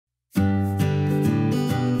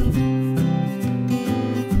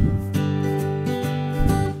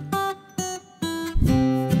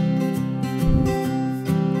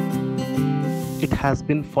has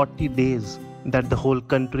been 40 days that the whole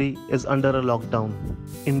country is under a lockdown.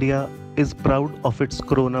 India is proud of its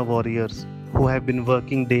corona warriors who have been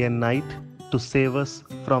working day and night to save us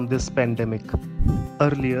from this pandemic.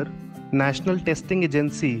 Earlier, National Testing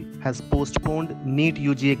Agency has postponed NEET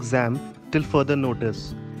UG exam till further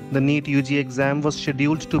notice. The NEET UG exam was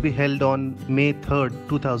scheduled to be held on May 3rd,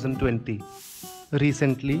 2020.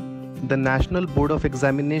 Recently, the National Board of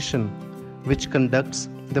Examination, which conducts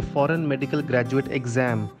the Foreign Medical Graduate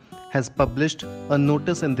Exam, has published a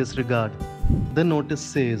notice in this regard. The notice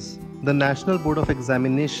says the National Board of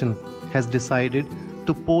Examination has decided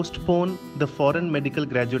to postpone the Foreign Medical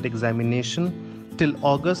Graduate Examination till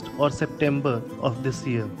August or September of this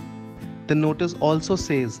year. The notice also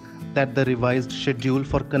says that the revised schedule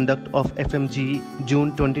for conduct of FMGE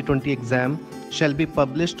June 2020 exam shall be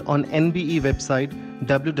published on NBE website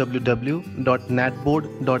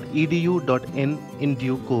www.natboard.edu.in in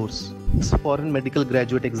due course. This foreign medical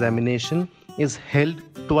graduate examination is held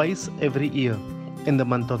twice every year, in the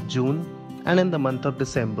month of June and in the month of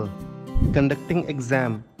December. Conducting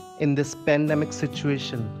exam in this pandemic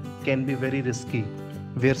situation can be very risky,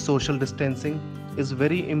 where social distancing is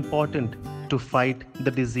very important to fight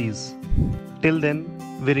the disease. Till then,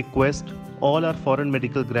 we request all our foreign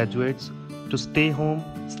medical graduates to stay home,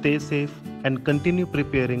 stay safe, and continue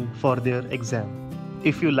preparing for their exam.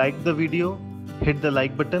 If you liked the video, hit the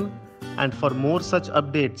like button, and for more such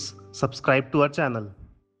updates, subscribe to our channel.